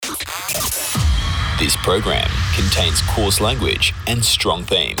This program contains coarse language and strong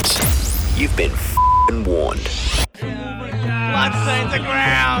themes. You've been f***ing warned. Bloodstains the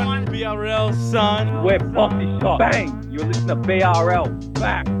ground. BRL, son. We're bossy shot. Bang. You're listening to BRL.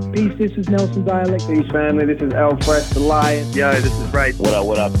 Back. Peace, this is Nelson Dielectrix. Peace, family. This is Fresh the Lion. Yo, this is Ray.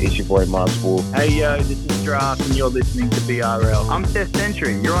 What up? It's your boy, Nosebleed. Hey, yo, this is Drapht, and you're listening to BRL. I'm Seth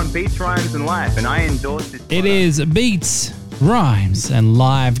Century. You're on Beats, Rhymes, and Life, and I endorse this. It is Beats, Rhymes, and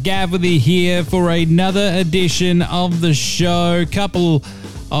Live. Gav with you here for another edition of the show. Couple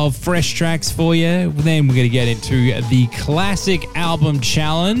of fresh tracks for you. Then we're going to get into the classic album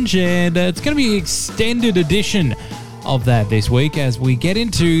challenge, and it's going to be an extended edition of that this week as we get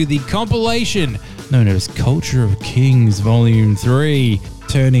into the compilation known as Culture of Kings Volume 3,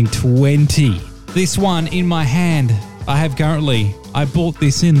 turning 20. This one in my hand, I bought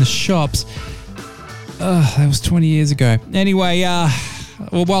this in the shops. That was 20 years ago. Anyway,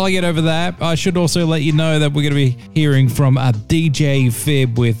 well, while I get over that, I should also let you know that we're going to be hearing from DJ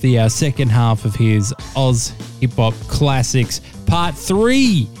Fib with the second half of his Oz Hip Hop Classics Part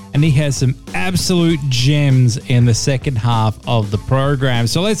 3. And he has some absolute gems in the second half of the program.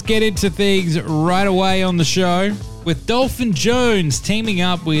 So let's get into things right away on the show with Dolphin Jones teaming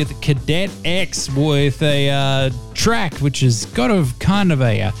up with Cadet X with a track which has got a kind of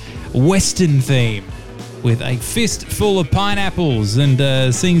a Western theme, with a fist full of pineapples,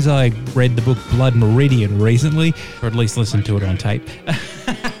 and seems I read the book Blood Meridian recently, or at least listened to it on tape.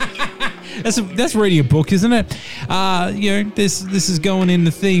 That's reading a book, isn't it? This is going in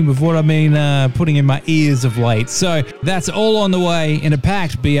the theme of what I've been putting in my ears of late. So that's all on the way in a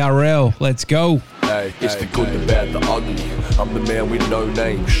packed BRL. Let's go. Hey, it's the good, the bad, the ugly. I'm the man with no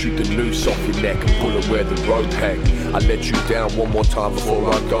name. Shoot the noose off your neck and pull it where the rope hang. I let you down one more time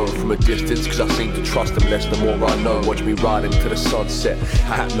before I go from a distance, cause I seem to trust them less the more I know. Watch me ride into the sunset,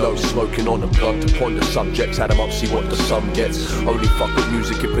 hat low, smoking on a blunt to ponder subjects, add them up, see what the sum gets. Only fuck with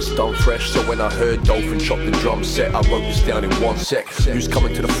music if it's done fresh, so when I heard Dolphin chop the drum set, I wrote this down in 1 sec. Who's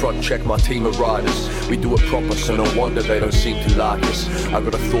coming to the front, check my team of riders. We do it proper, so no wonder they don't seem to like us. I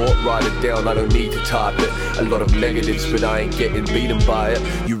got a thought, write it down, I don't need to type it. A lot of negatives, but I ain't getting beaten by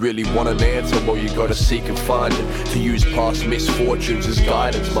it. You really want an answer, well you gotta seek and find it. To use past misfortunes as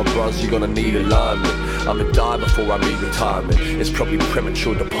guidance, my bros, you're gonna need alignment. I'ma die before I meet retirement. It's probably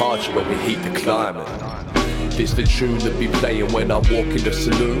premature departure when we heat the climate. This the tune that be playing when I walk in the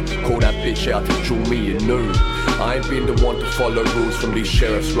saloon. Call that bitch out to jewel me at noon. I ain't been the one to follow rules from these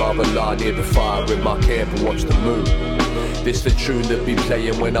sheriffs, rather lie near the fire in my camp and watch the moon. This the tune that be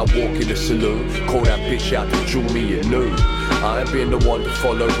playing when I walk in the saloon. Call that bitch out to jewel me at noon. I ain't been the one to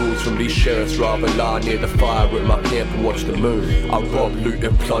follow rules from these sheriffs, rather lie near the fire at my camp and watch the moon. I rob, loot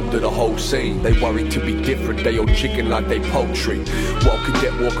and plunder the whole scene. They worry to be different, they all chicken like they poultry. While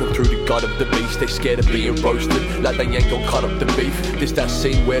Cadet walking through the gut of the beast, they scared of being roasted, like they ain't gon' cut up the beef. This that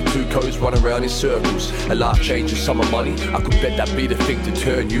scene where two codes run around in circles. A life changes, summer money, I could bet that be the thing to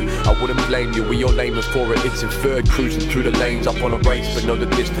turn you. I wouldn't blame you, we all aiming for it, it's inferred. Cruising through the lanes up on a race, but know that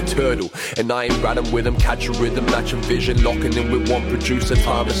this the turtle. And I ain't riding with them, catch a rhythm, match a vision. Locking in with one producer,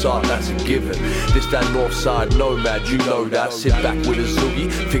 timeless art, that's a given. This that Northside nomad, you know that. Sit back with a zoogie,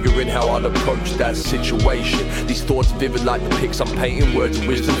 figuring how I'll approach that situation. These thoughts vivid like the pics I'm painting. Words of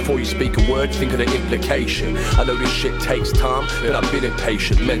wisdom before you speak a word, think of the implication. I know this shit takes time, but I've been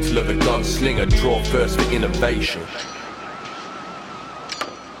impatient. Mental of a gunslinger, draw first for innovation.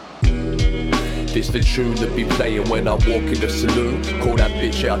 This the tune that be playing when I walk in the saloon. Call that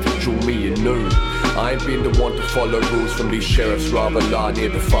bitch out to jewel me at noon. I ain't been the one to follow rules from these sheriffs, rather lie near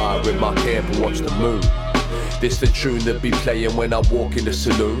the fire in my camp and watch the moon. This the tune that be playing when I walk in the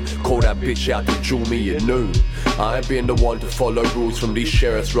saloon. Call that bitch out to jewel me at noon. I ain't been the one to follow rules from these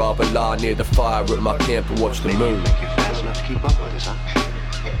sheriffs, rather lie near the fire at my camp and watch the moon. Make you fast enough to keep up with us, huh?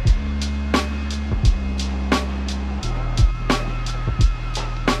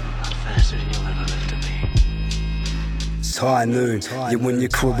 High noon, you and your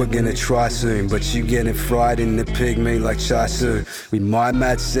crew are gonna try soon, but you getting fried in the pygmy like chai su. We might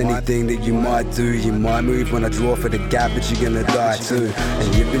match anything that you might do. You might move when I draw for the gap, but you're gonna die too.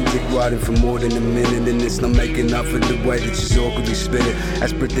 And you've been dick riding for more than a minute, and it's not making up for the way that you awkwardly spit it.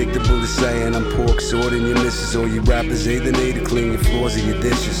 As predictable as saying I'm pork sorting your missus. All you rappers either need to clean your floors or your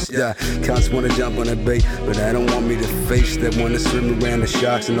dishes. Yeah, cunts wanna jump on a bait, but they don't want me to face. They wanna swim around the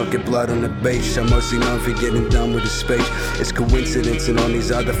sharks and not get blood on the beach. I'm mostly known for getting done with the speech. It's coincidence, and on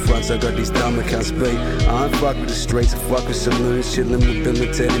these other fronts I got these dumb accounts beat. I don't fuck with the streets, I fuck with saloons, chillin' with Bill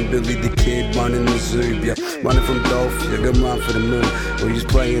and Ted and Billy the Kid, running the zoo, yeah. Running from Dolphin, yeah, go run for the moon. When you was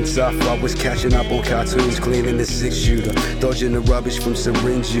playing tough, I was catching up on cartoons, cleaning the 6-shooter, dodging the rubbish from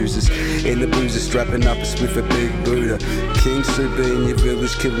syringe users. In the boozers, strapping up a spliff a big Buddha. King Super in your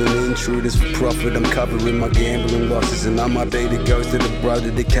village, killing intruders for profit. I'm covering my gambling losses, and I might be the ghost of the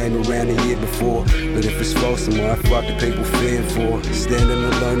brother that came around a year before. But if it's false, then why fuck the people fearing for? Standing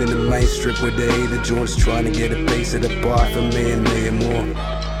alone in the main strip with the heater joints, trying to get a piece of the pie for me and more.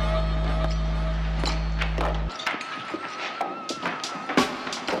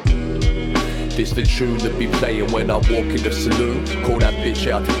 This the tune that be playing when I walk in the saloon. Call that bitch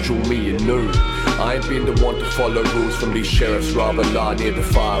out to draw me at noon. I ain't been the one to follow rules from these sheriffs, rather lie near the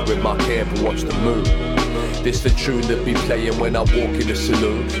fire in my camp and watch the moon. This the tune that be playing when I walk in the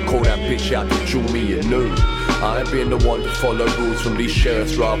saloon. Call that bitch out to draw me at noon. I ain't been the one to follow rules from these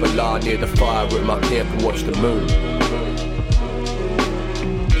sheriffs, rather lie near the fire in my camp and watch the moon.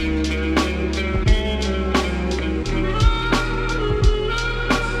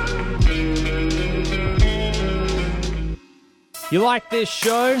 You like this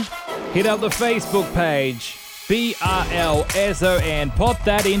show? Hit up the Facebook page, BRL Ezzo, and pop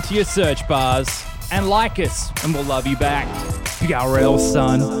that into your search bars. And like us, and we'll love you back. BRL,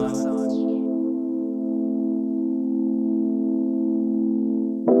 son.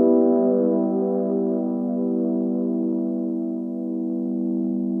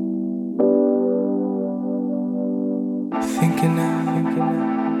 Thinking out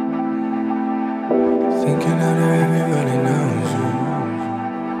that everybody knows you.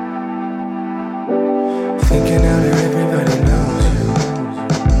 Thinking out that everybody knows you.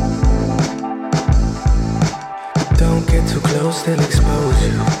 Don't get too close, they'll expose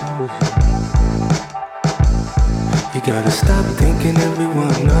you. You gotta stop thinking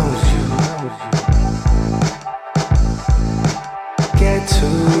everyone knows you. Get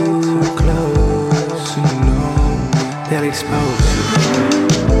too close, you know they'll expose you.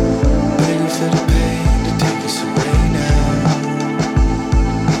 Waiting for the pain to take us away now.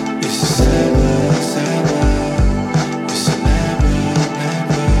 It's a cyber, it's a never.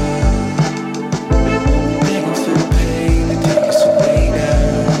 Begging for the pain to take us away now.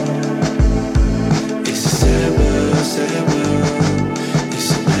 It's a cyber, it's a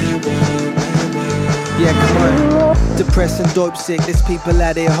never. Yeah, come on. Depressed and dope sick, there's people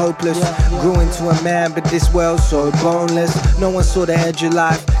out here hopeless. Grew into a man, but this world's so boneless. No one saw the edge of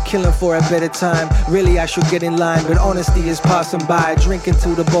life, killing for a better time. Really, I should get in line, but honesty is passing by. Drinking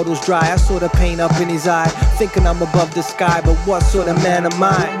till the bottle's dry, I saw the pain up in his eye. Thinking I'm above the sky, but what sort of man am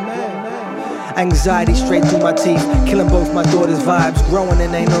I? Anxiety straight through my teeth, killing both my daughter's vibes. Growing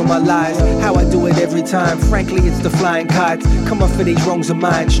and they know my lies, how I do it every time. Frankly, it's the flying kites. Come off for these wrongs of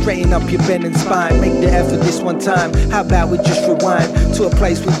mine, straighten up your bending spine. Make the effort this one time, how about we just rewind to a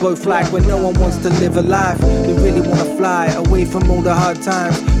place we both like, where no one wants to live a life. We really wanna fly away from all the hard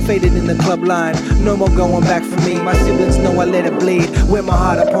times. Faded in the club line, no more going back for me. My siblings know I let it bleed, wear my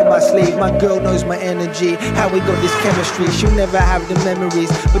heart up on my sleeve. My girl knows my energy, how we got this chemistry. She'll never have the memories,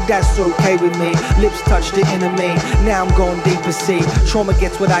 but that's okay with me. Lips touch the inner me, now I'm going deeper, see. Trauma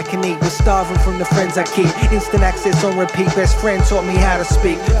gets what I can eat, we're starving from the friends I keep. Instant access on repeat, best friend taught me how to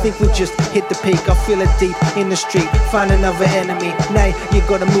speak. Think we just hit the peak, I feel it deep in the street. Find another enemy, now you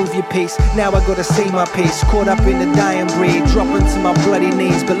gotta move your piece. Now I gotta say my piece, caught up in the dying breed. Dropping to my bloody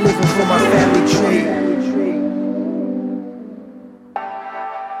knees, but living for my family tree.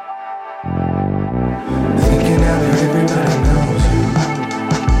 Thinking out that everybody knows you.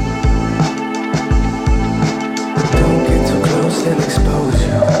 Don't get too close, they'll expose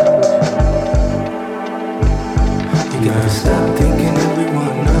you. You gotta stop thinking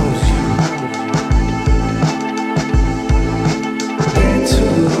everyone knows you. Get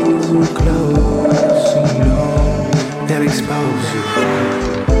too close, you know they'll expose you.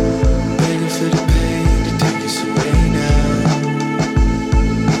 Waiting for the pain to take us away now.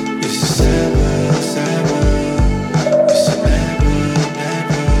 It's a cyber, it's a never.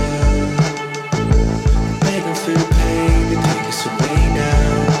 Begging for the pain to take us away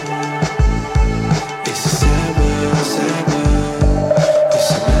now. It's a cyber, it's a never.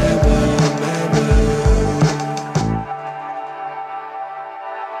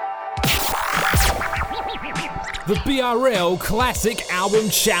 The BRL Classic Album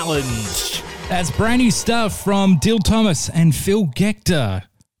Challenge. That's brand new stuff from Dill Thomas and Phil Gektor,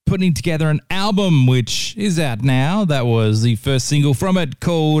 putting together an album which is out now. That was the first single from it,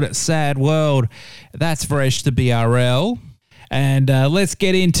 called Sad World. That's fresh to BRL. And let's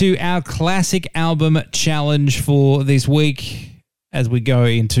get into our classic album challenge for this week as we go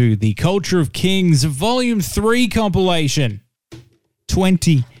into the Culture of Kings Volume 3 compilation.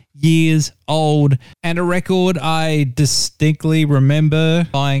 20 years old, and a record I distinctly remember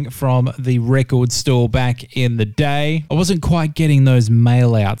buying from the record store back in the day. I wasn't quite getting those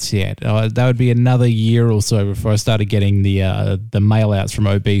mail outs yet. That would be another year or so before I started getting the mail outs from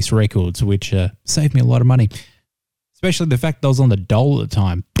Obese Records, which saved me a lot of money, especially the fact that I was on the dole at the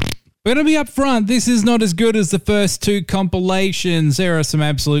time. We're going to be up front. This is not as good as the first two compilations. There are some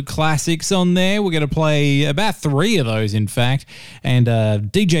absolute classics on there. We're going to play about 3 of those, in fact. And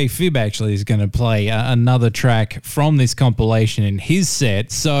DJ Fib actually is going to play another track from this compilation in his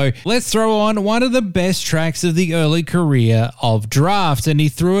set. So let's throw on one of the best tracks of the early career of Drapht. And he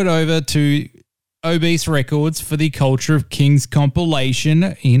threw it over to Obese Records for the Culture of Kings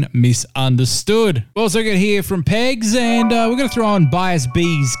compilation in Misunderstood. We're also going to hear from Pegz, and we're going to throw on Bias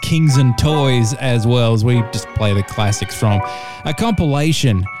B's Kings and Toys as well, as we just play the classics from a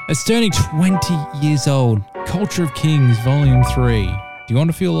compilation that's turning 20 years old. Culture of Kings Volume 3. Do you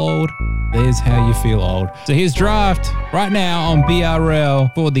want to feel old? There's how you feel old. So here's Drapht right now on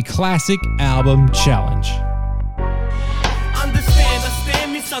BRL for the Classic Album Challenge. Understand, I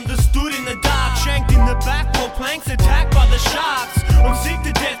stand misunderstood in the dark, shanked in the back while planks attacked by the sharks. I'm sick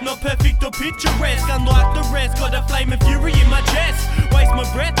to death, not perfect or picturesque. Unlike the rest, got a flame of fury in my chest. Waste my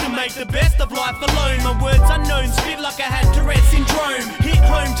breath to make the best of life alone. My words unknown, spit like I had Tourette's syndrome. Hit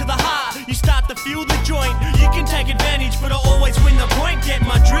home to the heart, you start to feel the joint. You can take advantage, but I always win the point. Get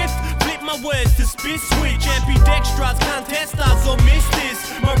my drift, flip my words to spit switch. Ambidextrous can't test us or miss this.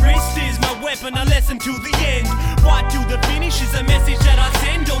 My wrist is my weapon, I lesson to the end. Fight till the finish is a message that I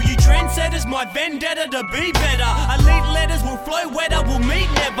send. All you trendsetters, my vendetta to be better. Elite letters will flow wetter, we'll meet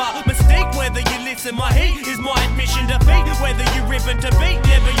never. Mistake whether you listen, my heat is my admission. Defeat whether you ripping to beat,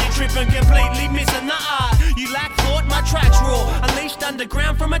 never you tripping, completely missing the art. You lack thought, my tracks raw. Unleashed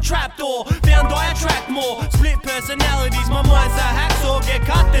underground from a trapdoor. Found I attract more. Split personalities, my mind's a hacksaw. Get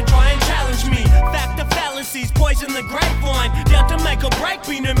cut, then try and challenge me. Fact of fallacies, poison the grapevine. Down to make or break,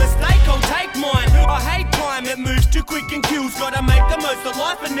 be no mistake, I'll take mine. I hate time, it moves too quick and kills. Gotta make the most of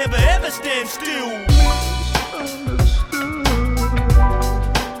life and never ever stand still.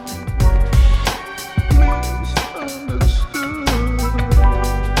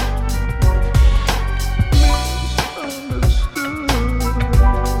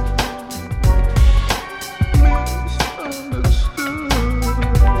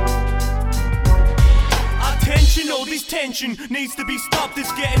 Tension needs to be stopped,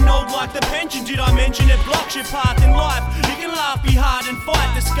 it's getting old like the pension. Did I mention it blocks your path in life? You can laugh, be hard and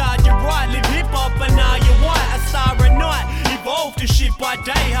fight, discard your right. Live hip-hop but now you're white, a star at night. Evolve to shit by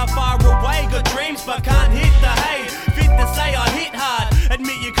day, how far away? Got dreams but can't hit the hay. Fit to say I hit hard,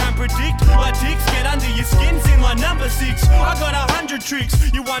 admit you can't predict. Like ticks get under your skin, in like number 6. I got 100 tricks,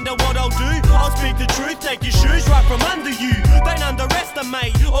 you wonder what I'll do? I'll speak the truth, take your shoes right from under you. Don't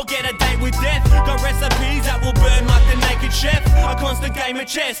underestimate or get a date with death. Got recipes that will burn like the naked chef. A constant game of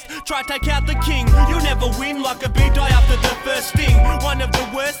chess, try take out the king. You'll never win, like a bee die after the first sting. One of the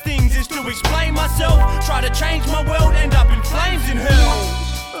worst things is to explain myself. Try to change my world, end up in flames in hell.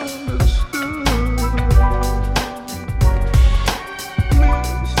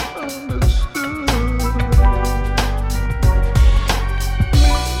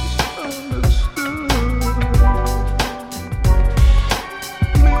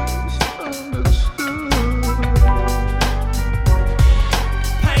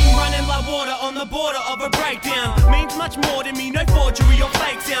 Much more to me, no forgery or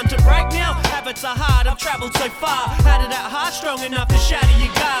fake sound to break now. Habits are hard, I've travelled so far. Had it at heart strong enough to shatter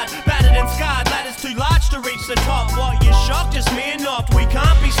your guard. Battered and scarred, ladders too large to reach the top. What, you're shocked? Just me and not. We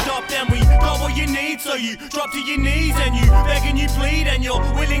can't be stopped and we got what you need. So you drop to your knees and you beg and you plead. And you're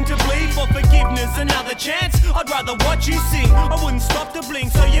willing to bleed for forgiveness. Another chance, I'd rather watch you sing. I wouldn't stop to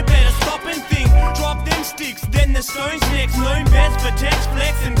blink, so you better stop and think. Drop them sticks, then the stones next. Known best for text,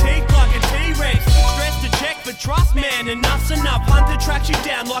 flex and teeth like a T-Rex. Stress to check for trust, man, enough's enough. Hunter tracks you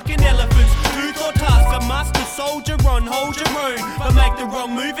down like an elephant's tooth or tusk. A must a soldier on, hold your own. But make the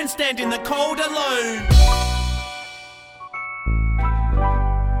wrong move and stand in the cold alone.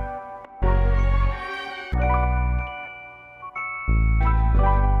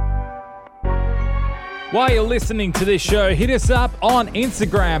 While you're listening to this show, hit us up on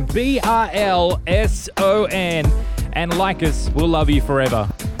Instagram, BRLSON, and like us. We'll love you forever.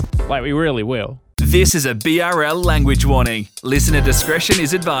 Like we really will. This is a BRL language warning. Listener discretion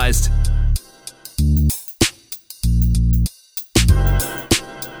is advised.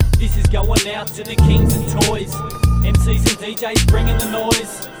 This is going out to the kings and toys. MCs and DJs bringing the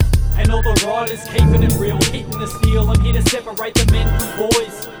noise, and all the riders keeping it real, hitting the steel. I'm here to separate the men from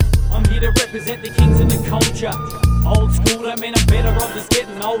boys. I'm here to represent the kings of the culture. Old school don't mean I'm better, I'm just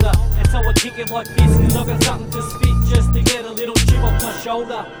getting older. And so I kick it like this, cause I've got something to spit just to get a little chip off my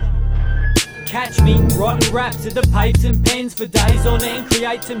shoulder. Catch me writing raps at the papes and pens for days on end,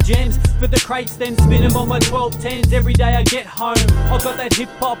 create some gems for the crates, then spin them on my 1210s. Every day I get home, I've got that hip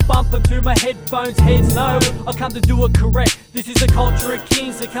hop bumping through my headphones. Heads know I come to do it correct. This is a culture of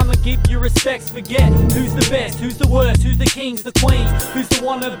kings, so come and give your respects. Forget who's the best, who's the worst, who's the kings, the queens, who's the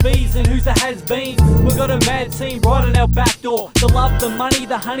wannabes and who's the has-beens. We've got a mad scene right on our back door. The love, the money,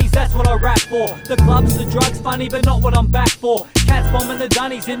 the honeys, that's what I rap for. The clubs, the drugs, funny, but not what I'm back for. Cats bombing the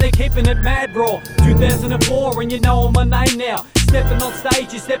dunnies and they're keeping it mad raw. 2004 and you know my name now. Stepping on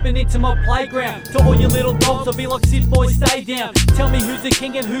stage, you're stepping into my playground. To all your little dogs, I'll be like, sit boy, stay down. Tell me who's the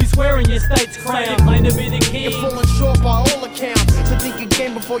king and who's wearing your state's crown. So you claim to be the king. You're falling short by all accounts, so think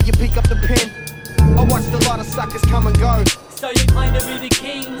again before you pick up the pen. I watched a lot of suckers come and go. So you claim to be the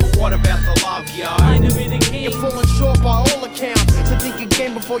king. What about the love, yo? Claim to be the king. You're falling short by all accounts, so think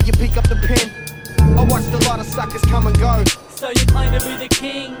again before you pick up the pen. I watched a lot of suckers come and go. So you claim to be the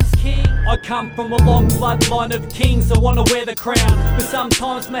king's king. I come from a long bloodline of kings, I wanna wear the crown, but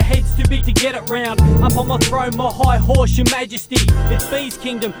sometimes my head's too big to get it round. Up on my throne, my high horse, your majesty. It's B's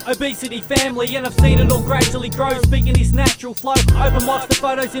kingdom, obesity family, and I've seen it all gradually grow. Speaking this natural flow, open mics, the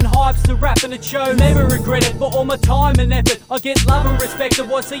photos in hypes, the rap and it shows. Never regret it, for all my time and effort. I get love and respect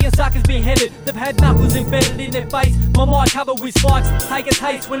of what seeing suckers beheaded. They've had knuckles embedded in their face, my mic covered with spikes. Take a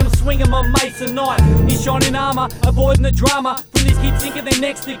taste when I'm swinging my mace at night. In shining armour, avoiding the drama. From these kids thinking they're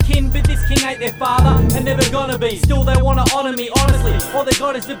next to kin, but this king ain't their father, and never gonna be. Still they wanna honour me, honestly. All they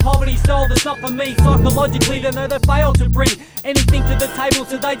got is the poverty soul that's not for me. Psychologically they know they failed to bring anything to the table,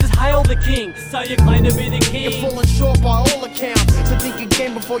 so they just hail the king. So you claim to be the king. You're falling short by all accounts, so think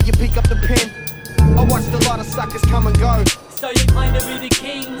again before you pick up the pen. I watched a lot of suckers come and go. So you claim to be the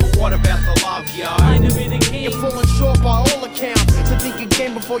king. What about the love, yo? Claim to be the king. You're falling short by all accounts, so think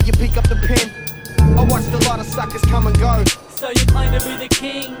again before you pick up the pen. I watched a lot of suckers come and go. So you claim to be the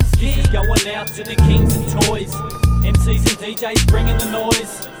king's king. This is going out to the kings and toys. MCs and DJs bringing the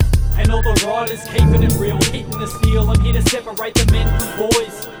noise, and all the riders keeping it real, hitting the steel. I'm here to separate the men from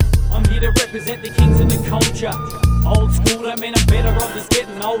boys. I'm here to represent the kings of the culture. Old school don't mean I'm better, I'm just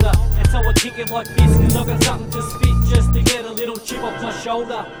getting older. And so I kick it like this, cause I've got something to spit just to get a little chip off my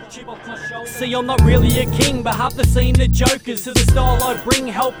shoulder. Chip off my shoulder. See, I'm not really a king, but half the scene the jokers. To the style I bring,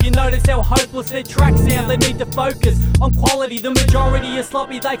 help you notice how hopeless their tracks sound. They need to focus on quality, the majority is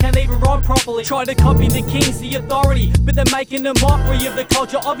sloppy, they can't even rhyme properly. Try to copy the kings, the authority, but they're making a mockery of the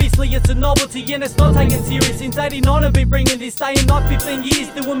culture. Obviously it's a novelty and it's not taken serious. Since 89 I've been bringing this day and not 15 years,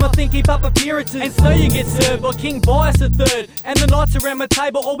 doing my thing, keep up appearances. And so you get served by King Bias a third, and the knights around my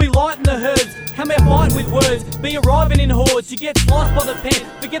table all be lighting the herds. Come out fighting with words, be arriving in hordes. You get sliced by the pen,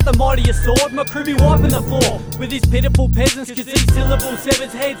 forget the mightier sword. My crew be wiping the floor with these pitiful peasants, cause each syllable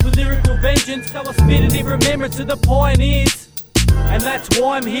severs heads with lyrical vengeance. So I spit it in remembrance of the pioneers, and that's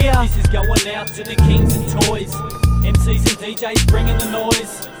why I'm here. This is going out to the kings and toys. MCs and DJs bringing the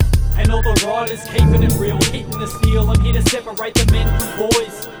noise, and all the riders keeping it real, hitting the steel. I'm here to separate the men from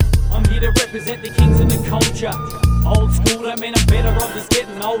boys. I'm here to represent the kings of the culture. Old school don't mean I'm better, I'm just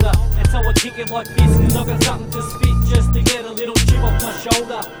getting older. And so I kick it like this, cause I've got something to spit just to get a little chip off my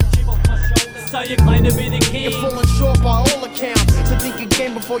shoulder. Chip off my shoulder. So you claim to be the king. You're falling short by all accounts, so think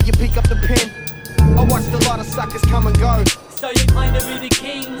again before you pick up the pen. I watched a lot of suckers come and go. So you claim to be the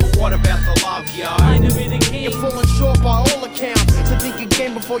king. What about the love, yo? Claim to be the king. You're falling short by all accounts, so think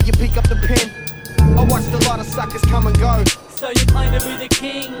again before you pick up the pen. I watched a lot of suckers come and go. So you claim to be the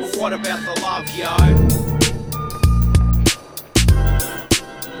king. What about the love, yo?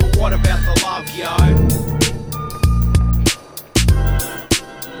 What about the love, yo?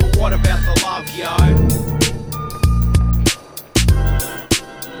 What about the love, yo?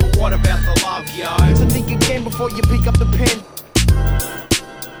 What about the love, yo? So think again before you pick up the pen.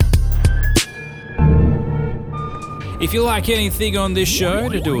 If you like anything on this show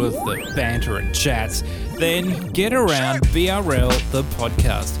to do with the banter and chats, then get around BRL the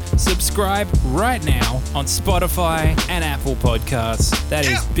podcast. Subscribe right now on Spotify and Apple Podcasts. That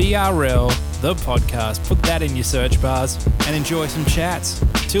is BRL the podcast. Put that in your search bars and enjoy some chats.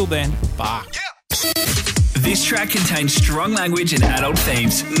 Till then, bye. This track contains strong language and adult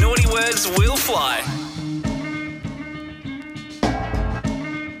themes. Naughty words will fly.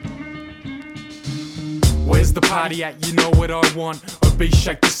 Where's the party at? You know what I want. A the beat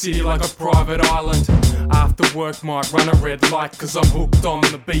shake the city like a private island. After work might run a red light, cause I'm hooked on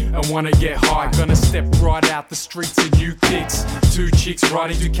the beat and wanna get high. Gonna step right out the streets in new kicks. 2 chicks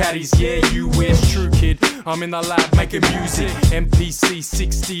riding Ducatis, yeah, you where's true, kid? I'm in the lab making music. MPC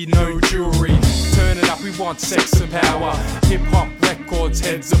 60, no jewelry. Turn it up, we want sex and power. Hip hop records,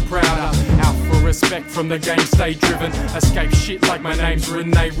 heads are prouder. Out for respect from the game, stay driven. Escape shit like my name's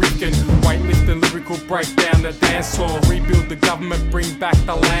Renee Rifkin. Weightlifting, lyrical breakdown, the dance floor. Rebuild the government, bring back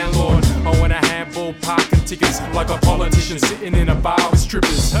the landlord. I want a handball, parking tickets like a politician sitting in a bar with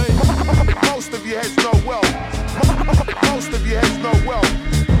strippers. Hey, most of you heads know well. Most of you heads know well.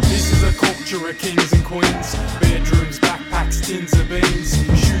 This is a culture of kings and queens. Bedrooms, backpacks, tins of beans.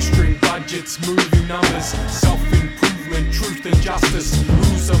 Shoestring budgets, moving numbers. Self-improvement, truth and justice.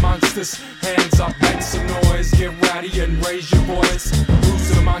 Who's amongst us? Hands up, make some noise. Get rowdy and raise your voice.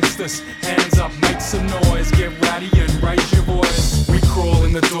 Who's amongst us? Hands up, make some noise. Get rowdy and raise your voice. We crawl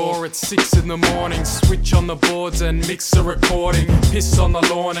in the door at 6 in the morning. Switch on the boards and mix a recording. Piss on the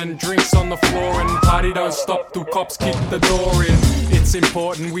lawn and drinks on the floor. And party don't stop till cops kick the door in. It's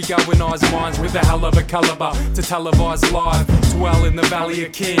important we galvanise minds with a hell of a calibre to televise live. Dwell in the Valley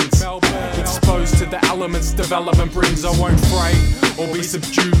of Kings. Exposed to the elements development brings. I won't fray or be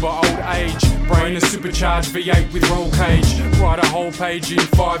subdued by old age. Brain is supercharged V8 with roll cage. Write a whole page in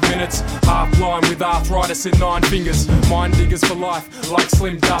 5 minutes. Half blind with arthritis in 9 fingers. Mind diggers for life like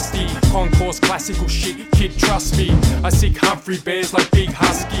Slim Dusty. Concourse classical shit, kid trust me. I seek Humphrey Bears like big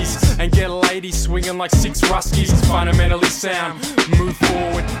huskies. And get ladies swinging like 6 Ruskies. Fundamentally sound. Move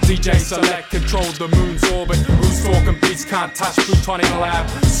forward, DJ select, control the moon's orbit. Who's talking beats can't touch plutonic lab.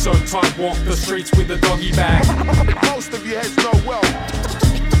 So tight, walk the streets with a doggy bag. Most of you heads know well.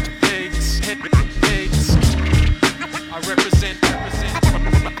 Pegz. I represent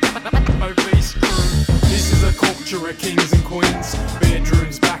obese crew. This is a culture of kings and queens.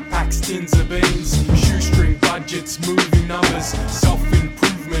 Bedrooms, backpacks, tins of beans. Shoestring budgets, moving numbers.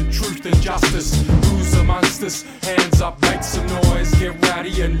 Self-improvement, truth and justice. Who's amongst us? Hands up, make some noise. Get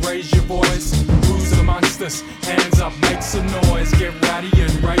rowdy and raise your voice. Who's amongst us? Hands up, make some noise. Get rowdy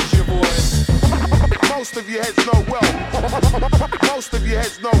and raise your voice. Most of you heads know well. Most of you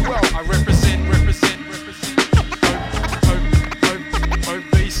heads know well. I represent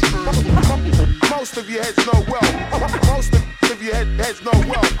obese crew. Most of you heads know well. Most of you heads know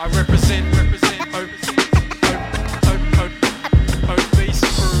well. I represent obese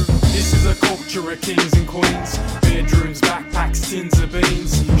crew. This is a culture of kings and queens. Bedrooms, backpacks, tins of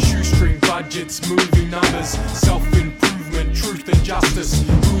beans. Shoestring budgets, moving numbers. Self-improvement, truth and justice.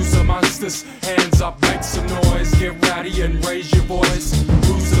 Who's amongst us? Hands up, make some noise. Get rowdy and raise your voice.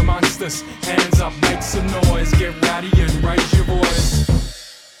 Who's amongst us? Hands up, make some noise. Get rowdy and raise your voice.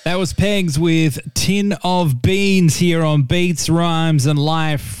 That was Pegz with Tin of Beans here on Beats, Rhymes and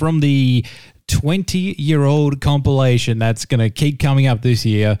Life from the 20-year-old compilation that's going to keep coming up this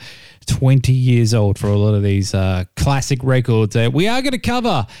year. 20 years old for a lot of these classic records. We are going to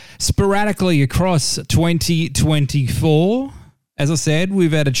cover sporadically across 2024. As I said,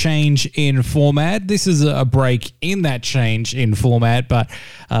 we've had a change in format. This is a break in that change in format, but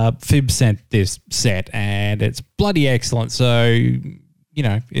Fib sent this set and it's bloody excellent. So, you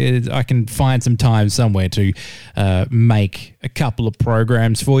know, I can find some time somewhere to make a couple of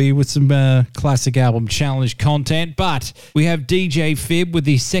programs for you with some classic album challenge content. But we have DJ Fib with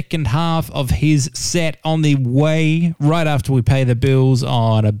the second half of his set on the way right after we pay the bills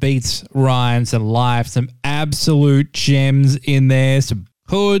on a Beats, Rhymes and Life. Some absolute gems in there, some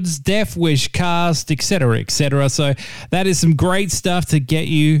hoods, Death Wish cast, etc., etc. So that is some great stuff to get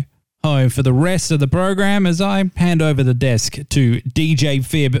you home for the rest of the program as I hand over the desk to DJ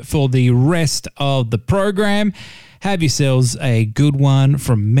Fib for the rest of the program. Have yourselves a good one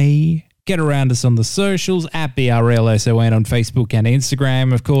from me. Get around us on the socials at BRLSON on Facebook and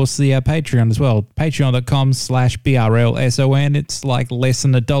Instagram. Of course, the Patreon as well. Patreon.com/BRLSON. It's like less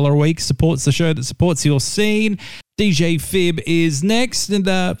than $1 a week. Supports the show that supports your scene. DJ Fib is next. And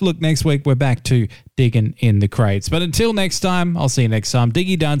look, next week we're back to digging in the crates. But until next time, I'll see you next time.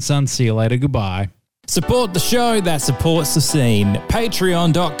 Diggy done, son. See you later. Goodbye. Support the show that supports the scene.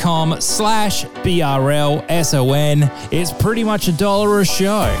 Patreon.com/BRLSON. It's pretty much $1 a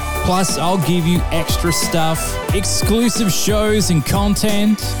show. Plus, I'll give you extra stuff, exclusive shows and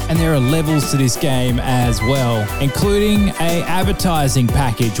content, and there are levels to this game as well, including a advertising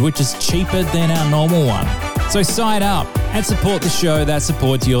package, which is cheaper than our normal one. So sign up and support the show that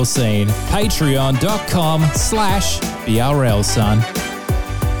supports your scene. Patreon.com/BRL, son.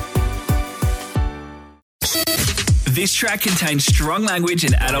 This track contains strong language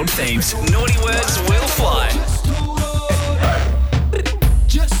and adult themes. Naughty words will fly.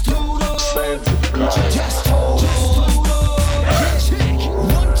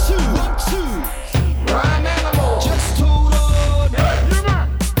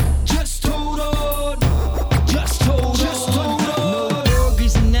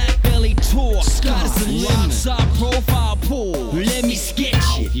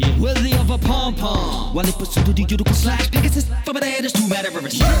 palm. While it pursued the Judical slash Pegasus, from there there's 2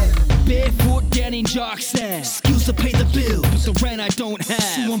 metaverse. Barefoot down in dark sand. Skills to pay the bill, but the rent I don't have.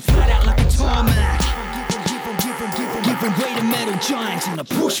 So I'm flat out like a tarmac. Giving way to metal giants on a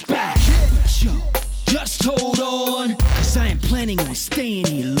pushback. Yo, just hold on, cause I ain't planning on staying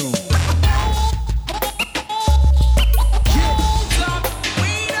here long.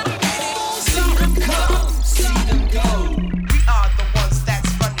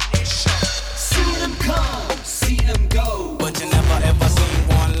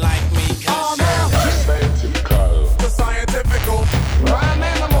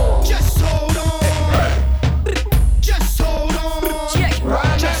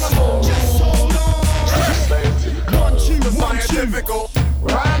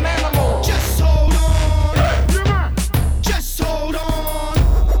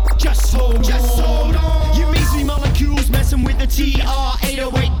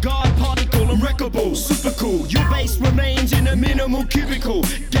 Super cool, your base remains in a minimal cubicle.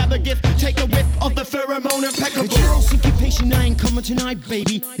 Gather gift, take a whiff of the pheromone impeccable. General syncopation, I ain't coming tonight,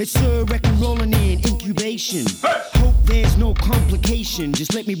 baby. It's a record rolling in incubation. Hope there's no complication,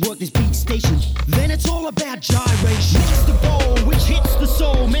 just let me work this beat station. Then it's all about gyration. Mix the bowl, which hits the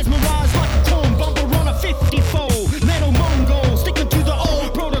soul. Mesmerized like a cone bumper on a 50-fold. Metal Mongol, sticking to the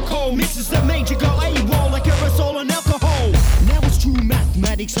old protocol. Mixes the major go AWOL like aerosol and alcohol. Now it's true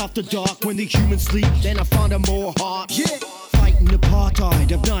mathematics after dark. When the humans sleep, then I find them more heart. Yeah. Fighting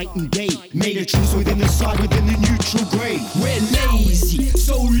apartheid of night and day. Made a truce within the side, within the neutral grey. We're lazy,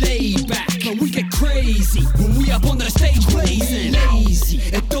 so laid back, but we get crazy when we up on the stage blazing. Lazy,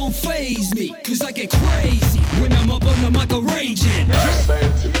 it don't faze me, cause I get crazy when I'm up on the mic raging.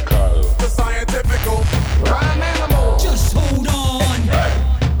 Scientifical, the scientifical rhyme animal. Just hold on,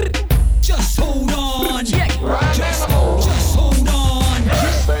 just hold on, just hold on.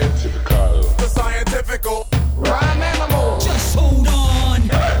 Scientifical, the scientifical rhyme animal. Just hold on,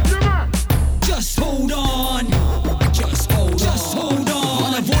 just hold on, just hold on.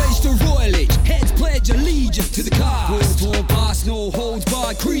 On a voyage to royalage, heads pledge allegiance to the cause. Torn past, no holds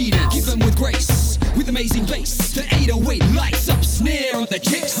barred credence. Give them with grace, with amazing bass. The 808 lights up, snare on the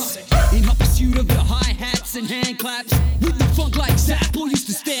kicks. In hot pursuit of the hi-hats and hand claps. With the funk like Zapple used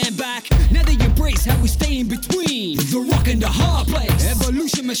to stand back. Now they embrace how we stay in between the rock and the hard place.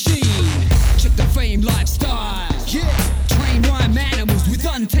 Evolution machine, check the fame lifestyle. Yeah, train rhyme animals with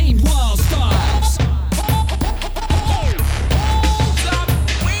untamed wild styles.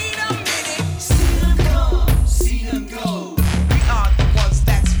 See them go. We are the ones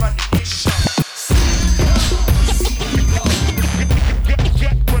that's running this show.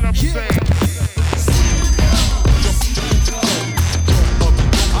 Get what I'm saying.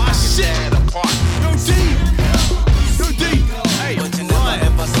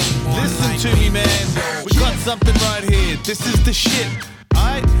 Listen to me, man. We got something right here. This is the shit,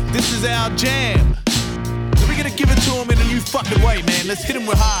 alright? This is our jam. So we're gonna give it to him in a new fucking way, man. Let's hit him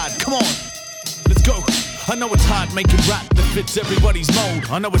with hard. Come on. Let's go. I know it's hard making rap that fits everybody's mold.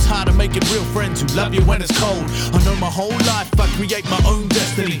 I know it's hard to making real friends who love you when it's cold. I know my whole life I create my own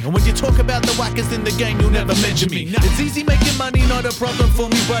destiny. And when you talk about the whackers in the game, you'll never mention me. It's easy making money, not a problem for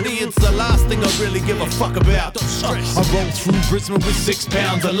me, buddy. It's the last thing I really give a fuck about. I roll through Brisbane with 6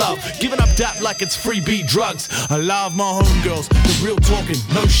 pounds of love, giving up dap like it's freebie drugs. I love my homegirls, the real talking,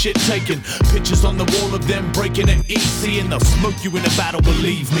 no shit taking. Pictures on the wall of them breaking it easy, and they'll smoke you in a battle,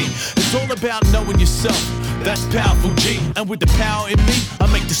 believe me. It's all about knowing yourself. That's powerful, G. And with the power in me, I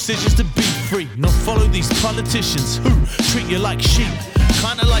make decisions to be free. Not follow these politicians who treat you like sheep.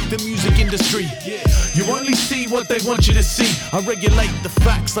 Kinda like the music industry. You only see what they want you to see. I regulate the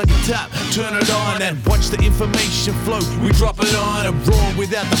facts like a tap. Turn it on and watch the information flow. We drop it on and raw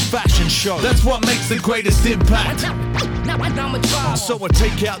without the fashion show. That's what makes the greatest impact. So I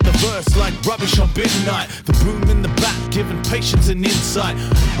take out the verse like rubbish on big night. The boom in the back, giving patience and insight.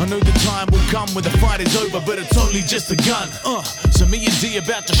 I know the time will come when the fight is over, but it's only just begun. So me and D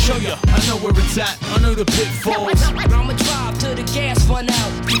about to show you. I know where it's at, I know the pitfalls. I'ma drive till the gas run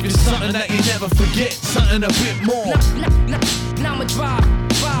out. Give you something that you never forget, something a bit more. Now I'ma drive.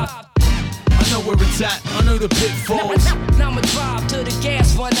 I know where it's at, I know the pitfalls. Now I'ma drive till the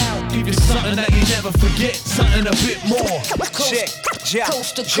gas run out. Give you something that you never forget, something a bit more.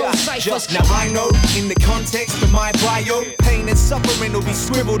 Coast to coast ciphers. Now I know, in the context of my bio, pain and suffering will be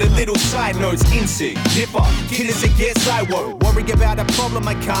scribbled in little side notes. Insignificant, kid as it gets, I won't worry about a problem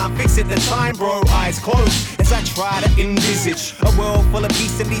I can't fix at the time, bro. Eyes closed as I try to envisage a world full of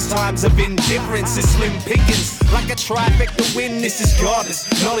peace in these times of indifference. It's slim pickings, like a trifecta win. This is godless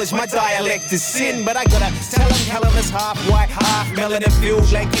knowledge, my dialect is sin, but I gotta tell them Helena's half white, half melanin filled,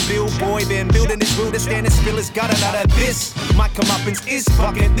 lanky bill boy. Been building this will to stand and spill his gutter. None of this. My comeuppance is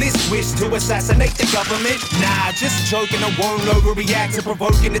bucket list. Wish to assassinate the government. Nah, just joking. I won't overreact to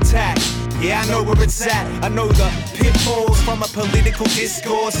provoking attack. Yeah, I know where it's at. I know the pitfalls from a political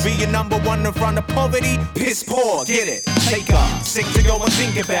discourse. Being number one in front of poverty, piss poor. Get it? Take a sec to go and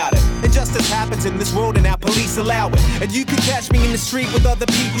think about it. Injustice happens in this world and our police allow it. And you can catch me in the street with other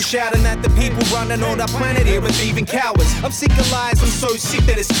people shouting at the people running on our planet here with thieving cowards. I'm sick of lies, I'm so sick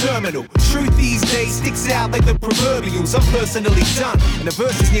that it's terminal. Truth these days sticks out like the proverbials. I'm personally done, and the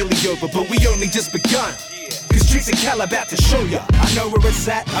verse is nearly over, but we only just begun. Cause Streets of Cal about to show ya. I know where it's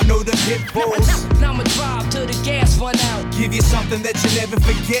at, I know the pitfalls. Now I'ma drive till the gas run out. Give you something that you never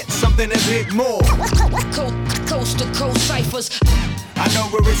forget, something a bit more. Coast to coast ciphers. I know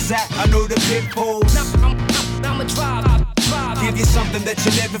where it's at, I know the pitfalls. Now I'ma drive. Give you something that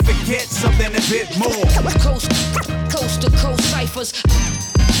you never forget, something a bit more. Coast to coast ciphers.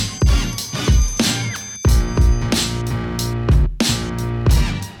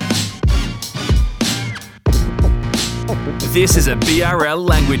 This is a BRL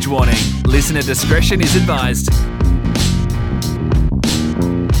language warning. Listener discretion is advised.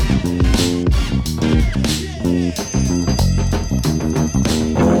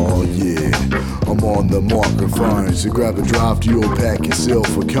 Oh yeah, I'm on the microphone, so grab a draft, you'll pack yourself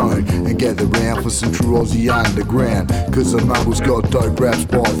a cone and gather round for some true Aussie underground. Cause the muggle's got dope raps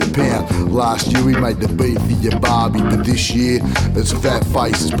by the pound. Last year we made the beat for your Barbie, but this year it's Fat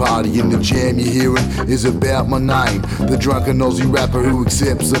Faces party, and the jam you're hearing is about my name. The drunken Aussie rapper who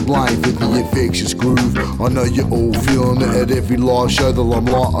accepts the blame for the infectious groove. I know you're all feeling it at every live show. The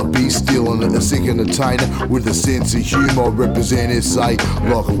limelight I'll be stealing it. A sick entertainer with a sense of humour. I represent SA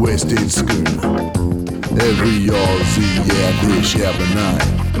like a West End schooner. Every Aussie out there shout my name.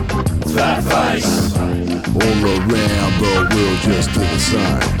 Fat Face. All around the world just do the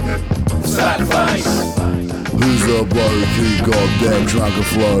same. Fat Face. Who's the bloke who got that drunken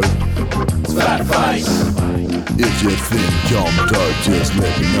flow? Fat Face. If you think I'm dope, just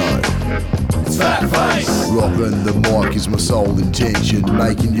let me know. Fat Face. Rocking the mic is my sole intention,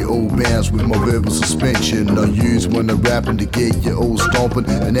 making you all bounce with my verbal suspension. I use when I'm rapping to get you all stomping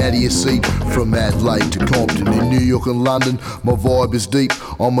and out of your seat. From Adelaide to Compton, in New York and London, my vibe is deep.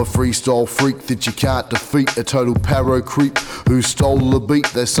 I'm a freestyle freak that you can't defeat, a total paro creep who stole the beat.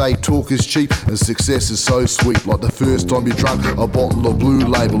 They say talk is cheap and success is so sweet. Like the first time you drunk a bottle of Blue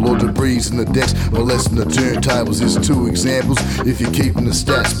Label or debris in the decks, or less than the turntables. There's two examples if you're keeping the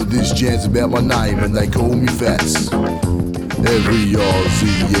stats, but this jam's about my name and they call me Fats. Every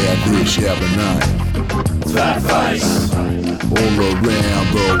Aussie out there shout my name. Fat Face. All around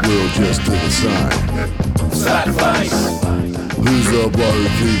the world just do the same. Fat Face. Who's the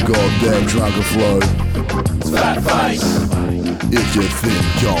bloke who got that drunken flow? Fat Face. If you think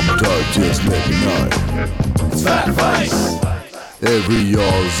I'm dope, just let me know. Fat Face. Every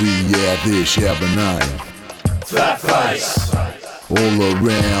Aussie out there shout my name. Fat Face. All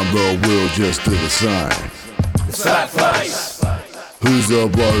around the world just do the same. Fat Face. Who's the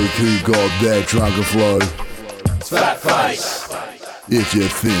bloke who got that drunken flow? Fat Face. If you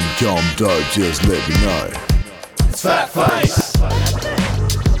think I'm dope, just let me know. Fat Face.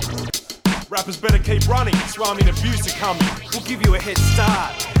 Rappers better keep running, swarming abuse are coming. We'll give you a head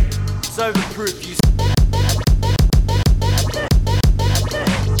start. It's overproof, you.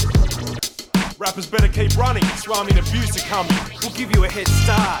 Rappers better keep running, swarming abuse are coming. We'll give you a head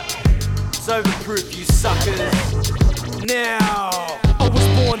start. It's overproof, you suckers. Now, I was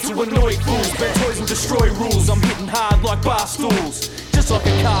born to annoy fools, bend toys and destroy rules. I'm hitting hard like bar stools, just like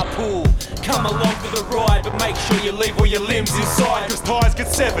a carpool. Come along for the ride, but make sure you leave all your limbs inside. Cause ties get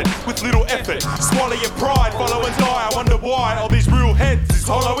severed with little effort. Swallow your pride, follow and die. I wonder why all these real heads is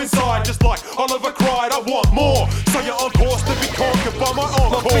hollow inside. Just like Oliver cried, I want more. So you're on course to be conquered by my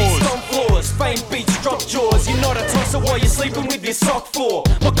encores. My beats on floors, famed beats drop jaws. You're not a tosser while you're sleeping with your sock for.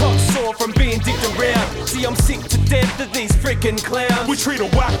 My cock's sore from being dicked around. See, I'm sick to death of these frickin' clowns. We treat a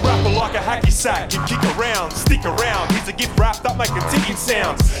whack rapper like a hacky sack. You kick around, stick around. Here's a gift wrapped up making ticking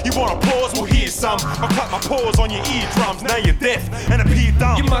sounds. You want applause? Well, here's some. I clap my paws on your eardrums. Now you're deaf and appear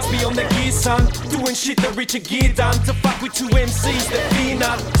dumb. You must be on the gear, son. Doing shit that Richard Gere done. To fuck with two MCs that fear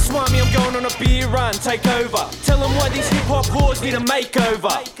none. Swami, I'm going on a beer run. Take over. Tell them why these hip-hop whores need a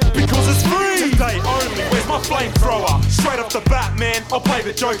makeover. Because it's free! Today only, where's my flamethrower? Straight off the bat, man, I'll play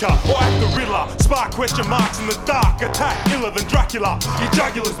the Joker or act the Riddler. Spark question marks in the dark. Attack iller than Dracula. Your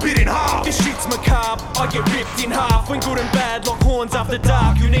jugular's bit in half. This shit's macabre, I get ripped in half. When good and bad lock horns after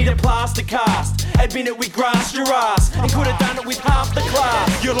dark. You need a plaster cast. Admit it, we grasped your ass and could have done it with half the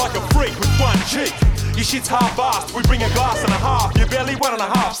class. You're like a freak with one cheek. Your shit's half-assed, we bring a glass and a half. You're barely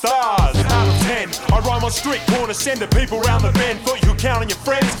 1.5 stars out of 10. I rhyme on street corners, sending people round the bend. Thought you could count on your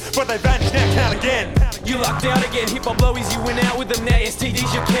friends, but they vanished, now count again. You lucked out again, hip-hop blowies, you went out with them. Now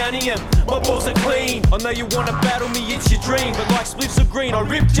STDs, you're counting them. My balls are clean. I know you wanna battle me, it's your dream. But like spliffs of green, I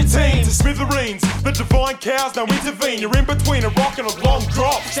ripped your team to smithereens. The divine cows now intervene. You're in between a rock and a long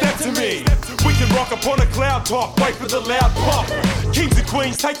drop. Step to me. We can rock upon a cloud top. Wait for the loud pop. Kings and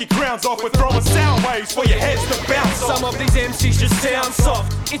queens, take your crowns off. We're throwing sound waves for your heads to bounce off. Some of these MCs just sound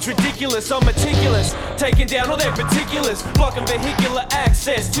soft. It's ridiculous, I'm meticulous. Taking down all their particulars. Blocking vehicular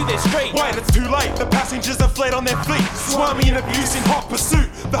access to their street. Wait, it's too late. The passengers have fled on their feet. Swarming in abuse in hot pursuit.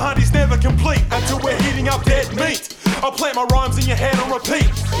 The hunt is never complete until we're heating up dead meat. I'll plant my rhymes in your head on repeat.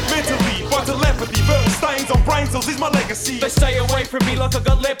 Mentally, by telepathy, verbal stains on brain cells is my legacy. They stay away from me like I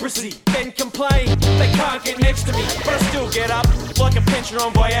got leprosy. Then complain, they can't get next to me. But I still get up, like a pensioner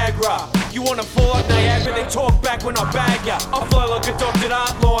on Viagra. You wanna fall like Niagara, then talk back when I bag ya. I flow like a doctored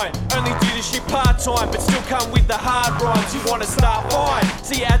art line. Only do this shit part-time, but still come with the hard rhymes. You wanna start fine,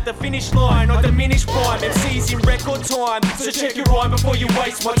 see you at the finish line. I diminish prime, MCs in record time. So check your rhyme before you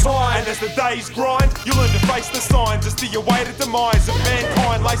waste my time. And as the days grind, you learn to face the signs. It's the awaited demise of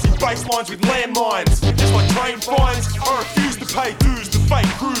mankind, lacing baselines with landmines. Just like train fines, I refuse to pay dues to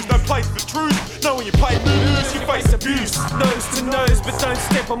fake crews. No place for truth, know when you play moves, you face abuse. Nose to nose, but don't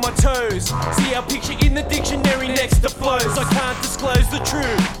step on my toes. See our picture in the dictionary next to flows. I can't disclose the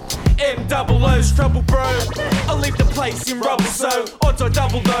truth. M-double-O's trouble, bro. I leave the place in rubble, so odds I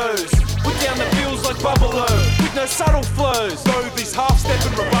double those. Put down the bills like Bubble-O, with no subtle flows. Though these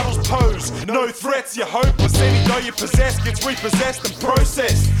half-stepping rebuttals pose no threats, you're hopeless. Any dough you possess gets repossessed and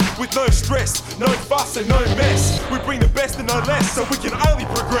processed. With no stress, no fuss and no mess. We bring the best and no less, so we can only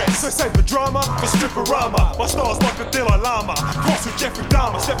progress. So save the drama for stripperama. My style's like the Dalai Lama. Cross with Jeffrey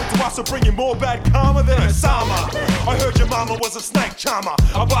Dahmer. Stepping to us will bring you more bad karma than Osama. I heard your mama was a snake charmer.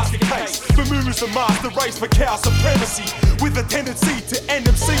 I bust a case. The moon is the master race for cow supremacy. With a tendency to end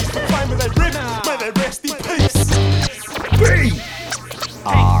MCs for claiming they rip. May they rest in peace. B-R-L.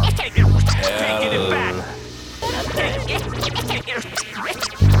 Taking it back.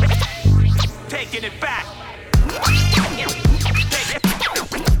 Taking it back.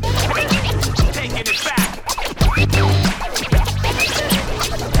 Taking it back.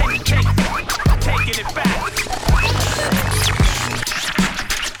 Taking it back.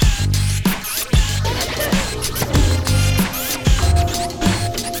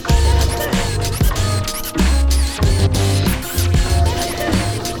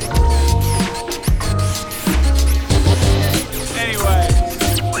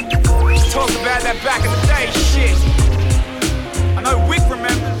 Back in the day, shit. I know Wick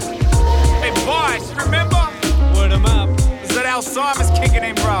remembers. Hey, boys, remember? Word 'em up. Is that Alzheimer's kicking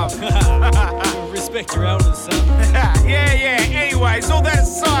in, bro? Respect your elders, son. yeah. Anyways, all that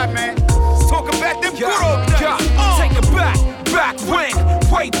aside, man. Let's talk about them good old days. Take it back when,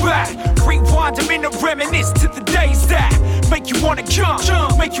 way back. Rewind a minute, reminisce to the days that make you wanna jump,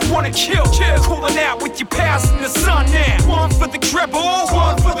 make you wanna chill. Cooling out with your pals in the sun now. One for the treble,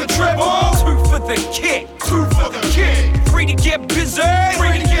 one for the treble. Two for the kick, two for the kick. Free to get busy,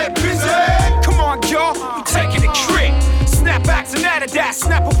 free to get busy. Come on, y'all, we taking a trick. Snapbacks and out of that,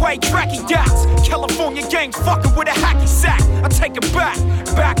 snap away tracky dots. California gang fucking with a hacky sack. I take it back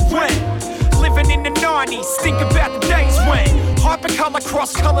when. Living in the 90s, think about the days when hypercolor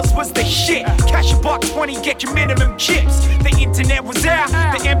cross colors was the shit. Cash $1.20, get your minimum chips. The internet was out,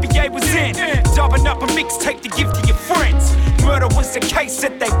 the NBA was in. Dubbing up a mixtape to give to your friends. Murder was the case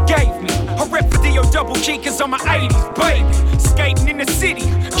that they gave me. I rep for D-O-double-G cause I'm an 80s baby. Skating in the city,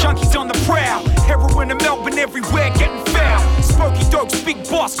 junkies on the prowl. Heroin in Melbourne everywhere getting foul. Smoky Dokes, Big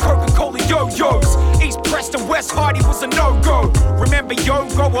Boss, Coca-Cola yo-yos. East Preston, West Hardy was a no-go. Remember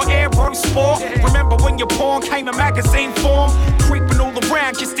Yogo or Aero Sport? Remember when your porn came in magazine form? Creeping all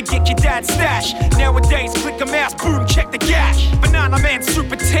around just to get your dad's stash. Nowadays, click a mouse, boom, check the gash. Banana Man,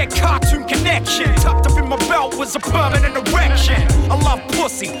 Super Tech, Cartoon Connection. Tucked up in my belt was a permanent erection. I love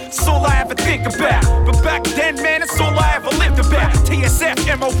pussy, it's all I ever think about. But back then, man, it's all I ever lived about. TSF,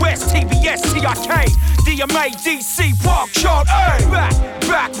 MOS, TBS, TIK, DMA, DC, Walk, Chart, A.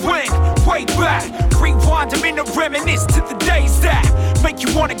 Back when, way back. Rewind a minute, reminisce to the days that make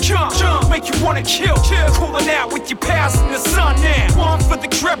you wanna jump, make you wanna chill. Cooling out with your pals in the sun now. One for the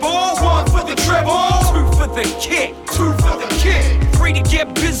treble, one for the treble. Two for the kick, two for the kick. Free to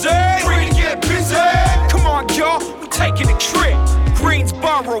get busy, free to get busy. Come on, y'all, we taking a trip.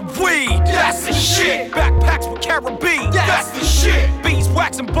 Greensboro weed, that's the shit. Backpacks with Caribbean, that's the shit.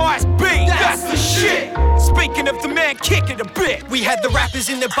 Beeswax and Bias B, that's the shit. shit. Speaking of the man kicking a bit, we had the rappers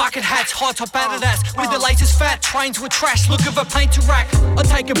in their bucket hats, high top Adidas, with the latest fat trains were trash. Look of a paint to rack. I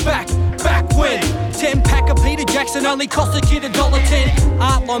take it back when 10 pack of Peter Jackson only cost a kid $1.10.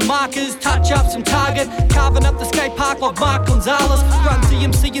 Outline markers, touch up some Target, carving up the skate park like Mark Gonzalez. Run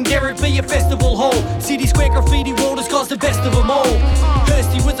DMC and Derek B a festival hall. City Square graffiti wall has got the best of them all.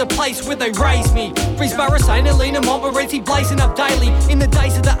 Kirsty was a place where they raised me. Brisbane, St. Helena, Montmorency, blazing up daily. In the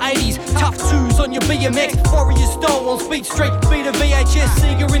days of the 80s, tough twos on your BMX, Warrior stole on Speed Street, beat a VHS,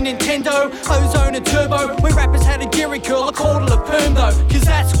 Sega and Nintendo, Ozone and Turbo. When rappers had a Jerry curl, I called it a perm though, cause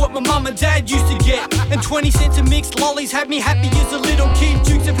that's what my mum and dad used to get. And 20 cents of mixed lollies had me happy as a little kid.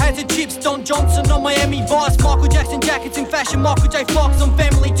 Dukes of Hazzard chips, Don Johnson on Miami Vice, Michael Jackson jackets in fashion, Michael J. Fox on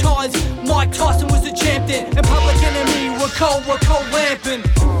Family Ties. Mike Tyson was a champ then, and Public Enemy were cold lamping.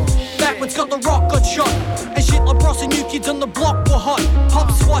 Backwards got the rock, got shot. And shit like Bros and new kids on the block were hot.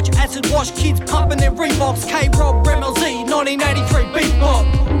 Pop swatch, acid wash, kids pumping their Reeboks. K-Rob, MLZ, 1983 beat bop.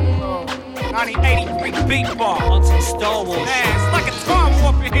 1983 beat bop. On some Star Wars. Man, it's like a time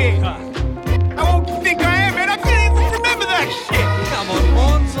warp in here. I won't think I am, man. I can't even remember that shit. Come on,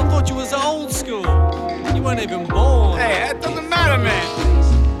 Maundz. I thought you was old school. You weren't even born. Hey, that doesn't matter, man.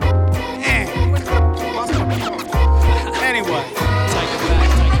 Anyway.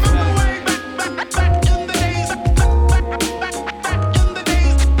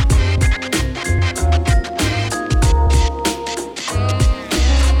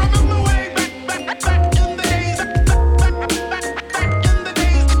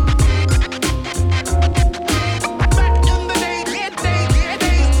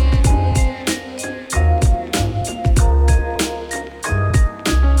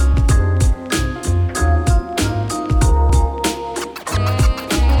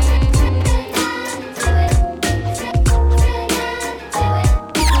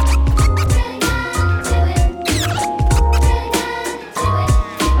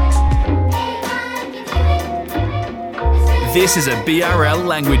 This is a BRL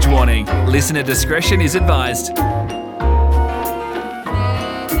language warning. Listener discretion is advised. If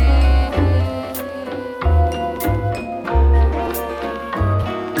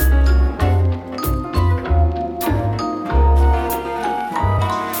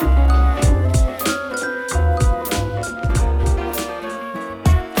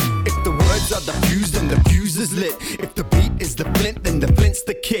the words are the fuse, then the fuse is lit. If the beat is the flint, then the flint's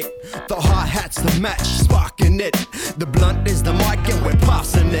the kick. The hi-hat's the match, sparking it. The blunt is the mic and we're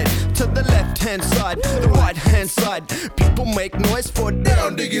passing it. To the left-hand side, the right-hand side. People make noise for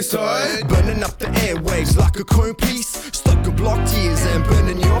down diggy side. Burning up the airwaves like a chrome piece. Stuck a blocked ears and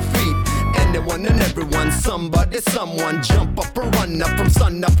burning your feet. Anyone and everyone, somebody, someone. Jump up or run up from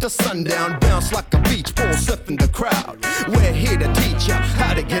sun up to sundown. Bounce like a beach ball, surfing the crowd. We're here to teach you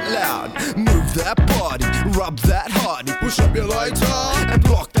how to get loud. Move that body, rub that hardy. Push up your lighter and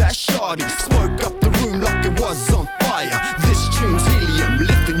block that shardy. Smoke up the room like it was on fire. This tune's helium,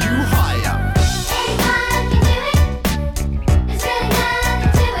 lifting you higher.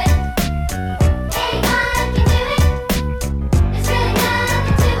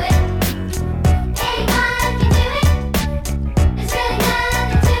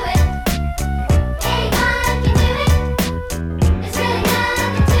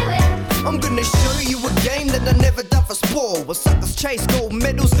 I never done for sport. Well, suckers chase gold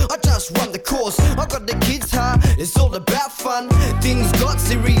medals, I just run the course. I got the kids high, it's all about fun. Things got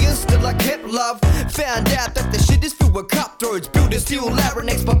serious, still I kept love. Found out that the shit is filled with cutthroats. Building steel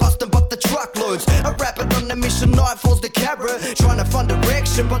larynx by busting but the truckloads. I rap it on the mission, nightfall's the carrot. Trying to find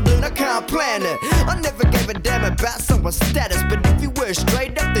direction, but then I can't plan it. I never gave a damn about someone's status, but if you were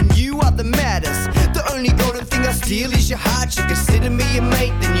straight up, then you are the maddest. The only golden thing I steal is your heart. You consider me a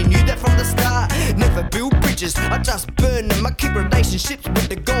mate, then you knew that from the start. Never build bridges, I just burn them. I keep relationships with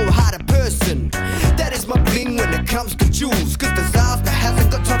the gold-hearted person. That is my bling when it comes to jewels. Cause disaster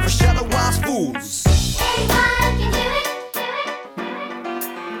hasn't got time for shallow-ass fools. Anyone can do it.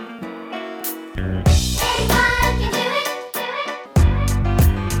 Anyone can do it.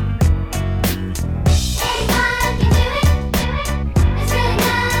 Anyone can do it. There's really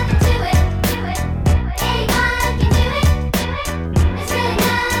nothing to it. Anyone can do it. There's really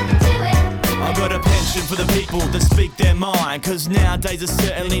nothing to it. I got a penchant for the people that speak their mind. Cause now nowadays are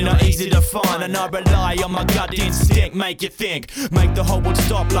certainly not easy to find, and I rely on my gut instinct, make you think, make the whole world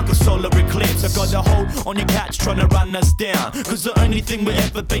stop like a solar eclipse. I've got a hold on your catch trying to run us down, cause the only thing we've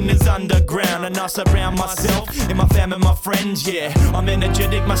ever been is underground. And I surround myself in my fam and my friends, yeah. I'm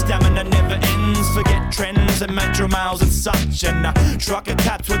energetic, my stamina never ends. Forget trends and metro miles and such, and trucker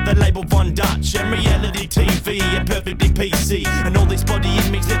caps with the label Von Dutch, and reality TV and perfectly PC, and all this body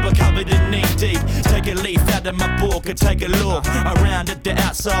image that we're covered in knee deep. Take a leaf out of my book and take a look around at the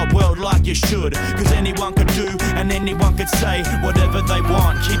outside world like you should, cause anyone could do and anyone could say whatever they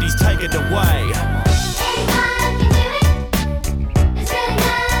want. Kiddies, take it away.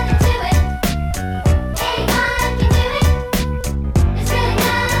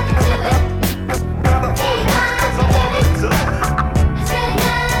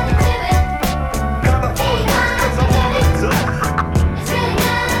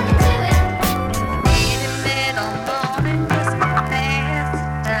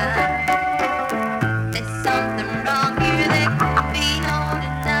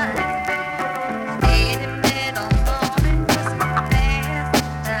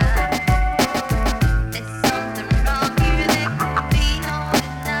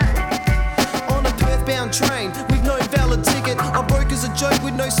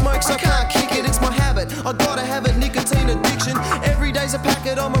 I gotta have it, nicotine addiction. Every day's a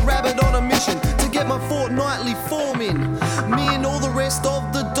packet, I'm a rabbit on a mission to get my fortnightly form in. Me and all the rest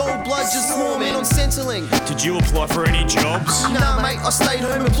of the dog blood just swarming on Centrelink. Did you apply for any jobs? Nah mate, I stayed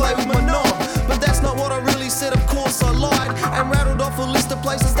home and played with my knob. But that's not what I really said, of course I lied, and rattled off a list of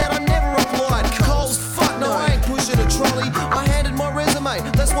places that I never applied. Coles, fuck no, I ain't pushing a trolley. I handed my resume,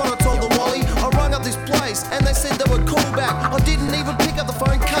 that's what I told the Wally. I rung up this place and they said they would call back. I didn't even pick up the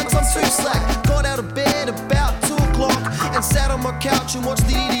phone, cause I'm too slack. Got out of bed about 2 o'clock and sat on my couch and watched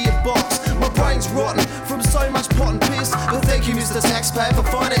the idiot box. My brain's rotten from so much pot and piss, but thank you Mr. Taxpayer for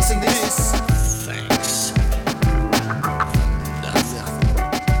financing this. Thanks.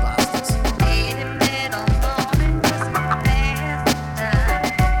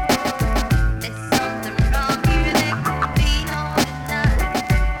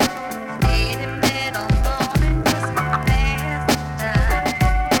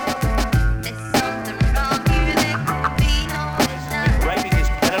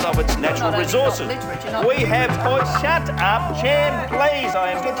 Resources. We have shut up, Chan, please.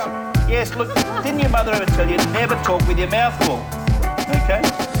 I am yes, look, didn't your mother ever tell you never talk with your mouth full? Okay.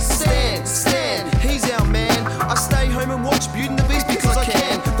 Stan, he's our man. I stay home and watch Beauty and the Beast because I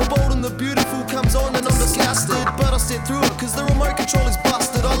can. The Bold and the Beautiful comes on and I'm disgusted, but I sit through it cause the remote control is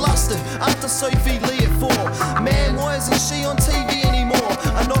busted. I lusted after Sophie Lee at 4. Man, why isn't she on TV anymore?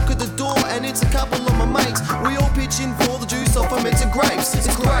 I knock at the door and it's a couple of my mates. We all pitch in for the juice off fermented grapes.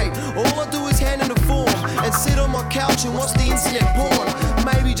 It's great. All I do is hand in a form and sit on my couch and watch the internet porn.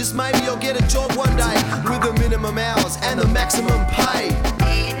 Maybe, just maybe, I'll get a job one day with the minimum hours and the maximum pay.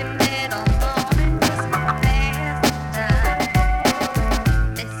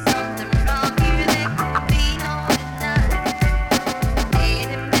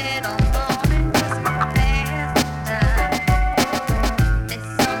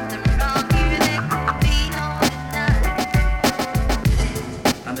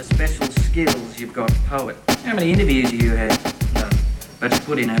 You've got poet. How many interviews have you had? No. But you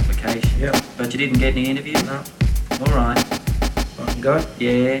put in application. Yep. But you didn't get any interviews? No. All right. I can go?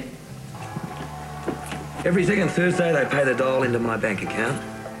 Yeah. Every second Thursday they pay the dole into my bank account.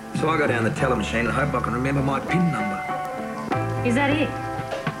 So I go down the teller machine and hope I can remember my PIN number. Is that it?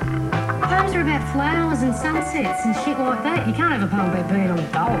 Poems are about flowers and sunsets and shit like that. You can't have a poem about being on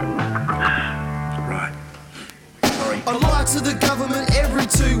a dole. Right. I lie to the government every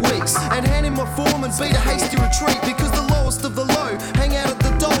 2 weeks and hand in my form and beat a hasty retreat because the lowest of the low hang out at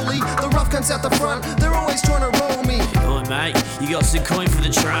the dolly. The rough cunts out the front, they're always trying to roll me. Oh mate, you got some coin for the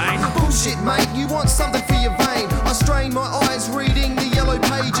train? Bullshit mate, you want something for your vein. I strain my eyes reading the yellow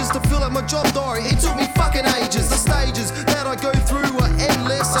pages to fill out my job diary. It took me fucking ages. The stages that I go through are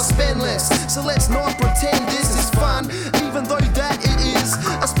endless, I spend less. So let's not pretend this is fun, even though that it is.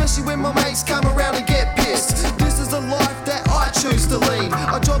 Especially when my mates come around and get pissed. This is the life that I choose to lead.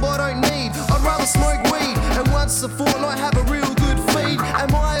 A job I don't need, I'd rather smoke weed. And once a fortnight have a real good feed.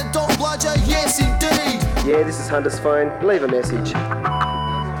 Am I a dog bludger? Yes indeed. Yeah, this is Hunter's phone. Leave a message.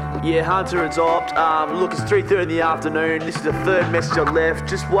 Yeah, Hunter, it's Opt. Look, it's 3:30 in the afternoon. This is the third message I left.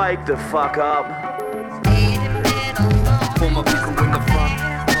 Just wake the fuck up. For my people in the front,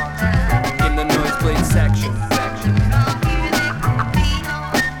 in the nosebleed section.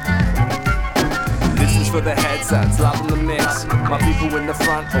 This is for the headsets, loving the mix. My people in the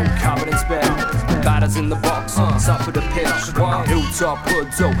front, all covered in spell. Bad as guys in the box, suffer the pitch. Hilltop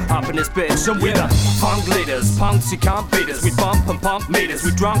hoods all up in this bitch. And we're the punk leaders, punks you can't beat us. We bump and pump meters,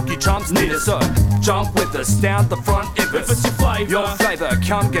 we drunk, you chumps need us. So jump with us, down the front if it's your flavour,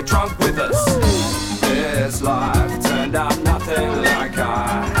 come get drunk with us. This life turned out nothing like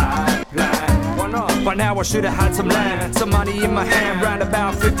I had planned. Why not? By now I should have had some land, some money in my hand, round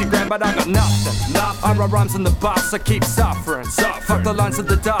about 50 grand, but I got nothing. I write rhymes on the bus, I keep suffering. Fuck the lines of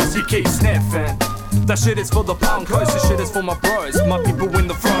the dust, you keep sniffing. That shit is for the punkos, this shit is for my bros, my people in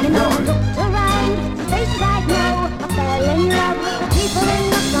the front row. I looked around, faces I know, I fell in love with the people in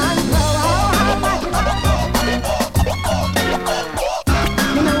the front row.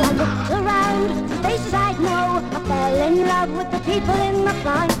 You know, I looked around, faces I know, I fell in love with the people in the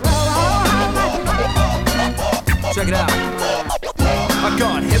front row. Check it out. I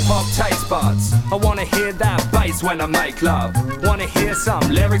got hip-hop taste buds. I wanna hear that bass when I make love. Wanna hear some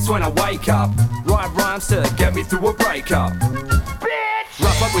lyrics when I wake up. Write rhymes to get me through a breakup.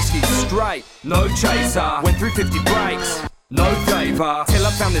 Rough up whiskey straight, no chaser. Went through 50 breaks, no favour. Till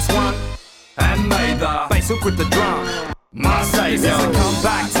I found this one and made the bass hook with the drum. My saviour. Come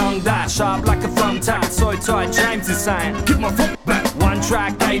back, tongue that sharp like a thumbtack. So tight, James is saying, give my foot back. One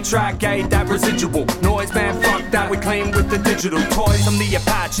track, that residual. Noise man, fuck that, we clean with the digital toys. I'm the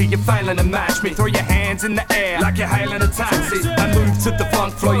Apache, you're failing to match me. Throw your hands in the air like you're hailing a taxi. I move to the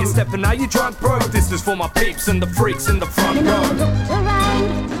funk floor, you're stepping out, you drunk bro. This is for my peeps and the freaks in the front row. You know, I looked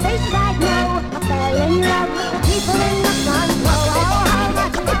around, faces I know, I fell in love with the people in the front row.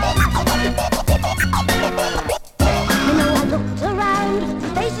 You know, I looked around,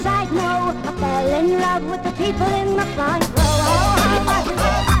 faces I know, I fell in love with the people in the front row.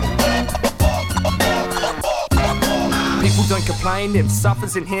 People don't complain if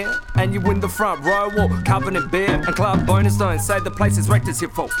suffers in here and you in the front row or covered in beer and club bonus don't say the place is wrecked, it's your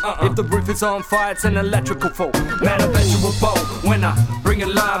fault. If the roof is on fire, it's an electrical fault. Man, a vegetable bowl when I bring it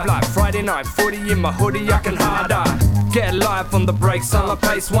live like Friday night footy in my hoodie, I can hard eye. Get live on the brakes, on my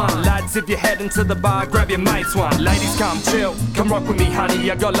pace one. Lads, if you're heading to the bar, grab your mates one. Ladies, come chill, come rock with me, honey.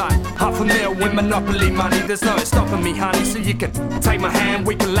 I got like $500,000 with Monopoly money. There's no stopping me, honey, so you can take my hand.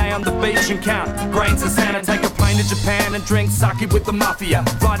 We can lay on the beach and count grains of sand and take a plane to Japan and drink sake with the mafia.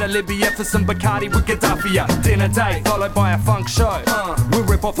 Fly to Libya for some Bacardi with Gaddafi. Dinner date followed by a funk show. We'll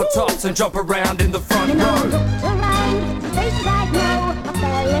rip off the tops and jump around in the front row. I looked around, faces I know, I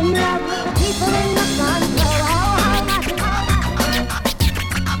fell in love with the people in the front row.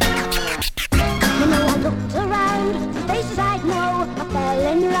 You know, I looked around, faces I know, I fell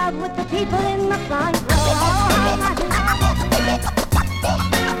in love with the people in the front row.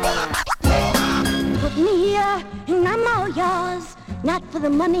 Put me here, and I'm all yours. Not for the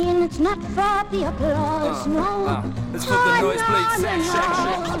money, and it's not for the applause. No, it's for the Nosebleed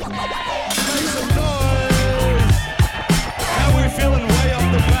section. Make some noise. How we feeling way up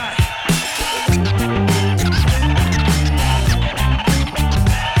the back?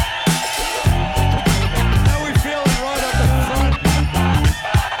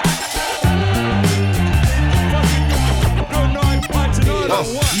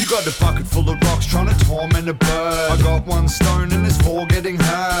 You got a bucket full of rocks trying to torment a bird. I got one stone and there's four getting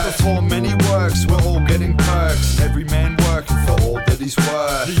hurt. Before many works, we're all getting perks. Every man working for all that he's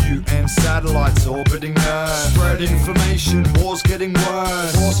worth. The UN satellites orbiting Earth. Spread information, war's getting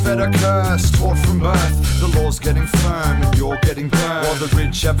worse. Force fed a curse, taught from birth. The law's getting firm and you're getting burned. While the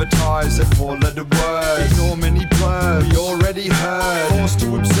rich advertise their four-letter words. Ignore many blurs, we already heard. Forced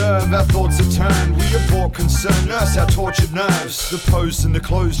to observe, our thoughts are turned. We abort concern, nurse our tortured nerves. The pose and the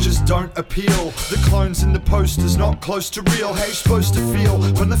clothes just don't appeal. The clones in the posters not close to real. How you supposed to feel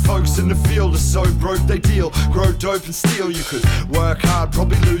when the folks in the field are so broke they deal? Grow dope and steal. You could work hard,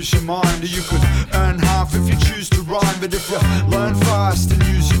 probably lose your mind. Or you could earn half if you choose to rhyme. But if you learn fast and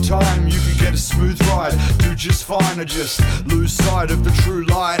use your time, you could get a smooth ride. Do just fine or just lose sight of the true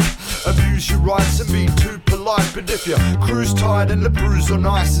light. Abuse your rights and be too polite. But if you cruise tight and the bruise on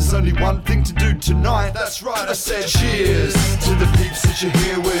ice, there's only one thing to do tonight. That's right, I said cheers to the peeps that you're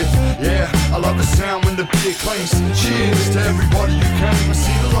here with. Yeah, I love the sound when the beer clinks. Cheers to everybody you came. I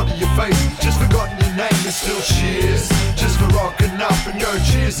see the lot of your face, just forgotten your name. It's still cheers, just for rocking up. And yo,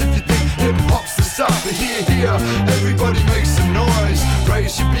 cheers if you think hip hop's the stuff. But here, everybody make some noise.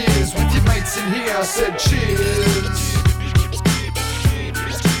 Raise your beers with your mates in here. I said cheers.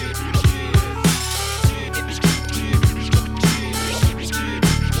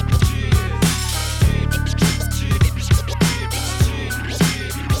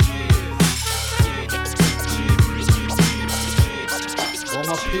 All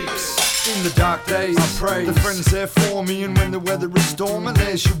my peeps. In the dark days, I pray the friends there for me, and when the weather is storming,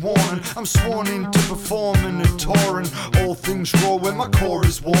 there's your warning. I'm sworn in to performing and touring. All things raw when my core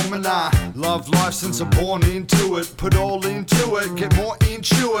is warm, and I love life since I'm born into it. Put all into it, get more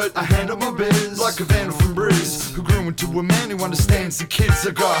into it. I handle my biz like a vandal from Briz, who grew into a man who understands the kids.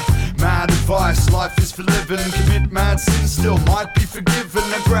 I got mad advice, life is for living. Commit mad sins, still might be forgiven.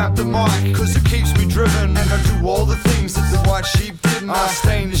 I grab the mic, cause it keeps me driven, and I do all the things that the white sheep didn't. I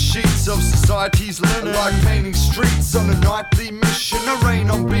stain the sheets of society's linen, like painting streets on a nightly mission. I rain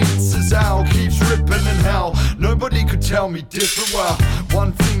on beats as Al keeps ripping in hell. Nobody could tell me different. Well,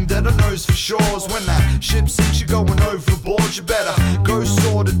 one thing that I know's for sure is when that ship sinks, you're going overboard. You better go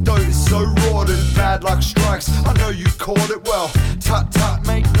sorted, though it's so rorted. Bad luck strikes, I know you caught it well. Tut tut,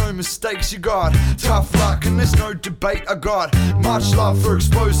 make no mistakes, you got tough luck and there's no debate. I got much love for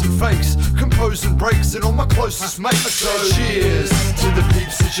exposing fakes, composing breaks and all my closest mates. So cheers to the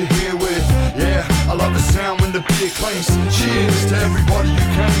peeps that you're here with. Yeah, I love the sound when the beer clinks. Cheers to everybody you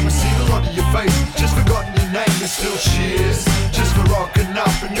came. I seen a lot of your face, just forgotten your name. And still cheers, just for rocking up.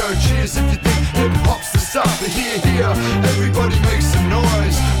 And yo, cheers if you think hip hop's the stuff. But here, everybody make some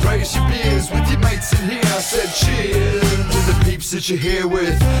noise. Raise your beers with your mates in here. I said cheers to the peeps that you're here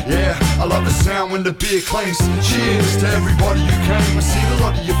with. Yeah, I love the sound when the beer clinks. Cheers to everybody you came. I seen a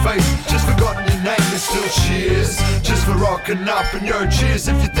lot of your face, just forgotten your name. And still cheers, just for rocking up. And yo, cheers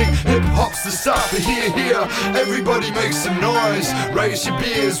if you think hip hop's the stuff. But here, everybody make some noise. Raise your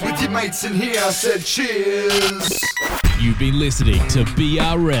beers with your mates in here. I said cheers. You've been listening to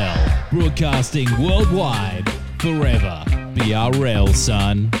BRL, broadcasting worldwide forever. BRL,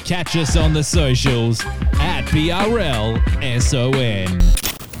 son. Catch us on the socials at BRL SON.